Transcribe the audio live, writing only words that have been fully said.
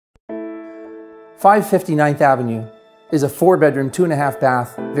559th Avenue is a 4-bedroom,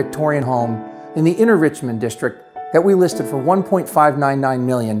 2.5-bath Victorian home in the Inner Richmond district that we listed for $1.599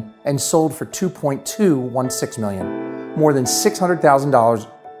 million and sold for $2.216 million, more than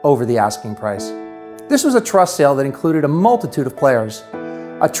 $600,000 over the asking price. This was a trust sale that included a multitude of players: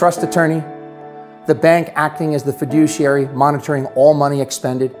 a trust attorney, the bank acting as the fiduciary, monitoring all money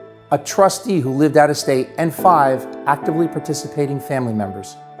expended, a trustee who lived out of state, and 5 actively participating family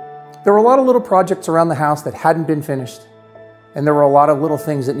members. There were a lot of little projects around the house that hadn't been finished, and there were a lot of little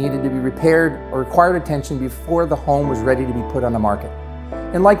things that needed to be repaired or required attention before the home was ready to be put on the market.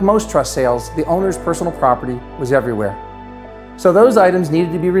 And like most trust sales, the owner's personal property was everywhere. So those items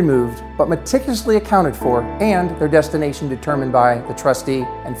needed to be removed, but meticulously accounted for, and their destination determined by the trustee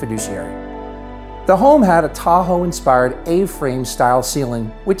and fiduciary. The home had a Tahoe-inspired A-frame style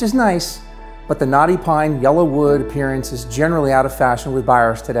ceiling, which is nice, but the knotty pine yellow wood appearance is generally out of fashion with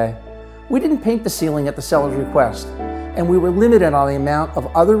buyers today. We didn't paint the ceiling at the seller's request, and we were limited on the amount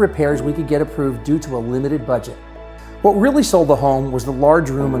of other repairs we could get approved due to a limited budget. What really sold the home was the large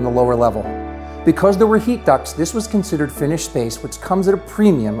room on the lower level. Because there were heat ducts, this was considered finished space, which comes at a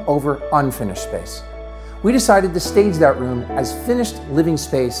premium over unfinished space. We decided to stage that room as finished living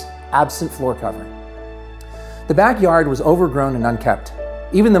space, absent floor covering. The backyard was overgrown and unkept.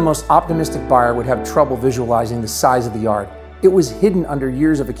 Even the most optimistic buyer would have trouble visualizing the size of the yard. It was hidden under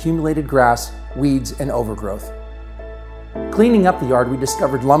years of accumulated grass, weeds, and overgrowth. Cleaning up the yard, we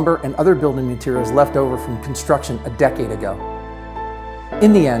discovered lumber and other building materials left over from construction a decade ago.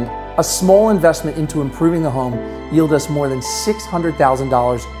 In the end, a small investment into improving the home yielded us more than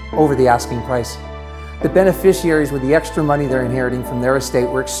 $600,000 over the asking price. The beneficiaries with the extra money they're inheriting from their estate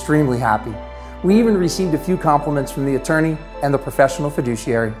were extremely happy. We even received a few compliments from the attorney and the professional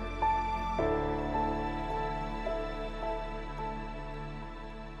fiduciary.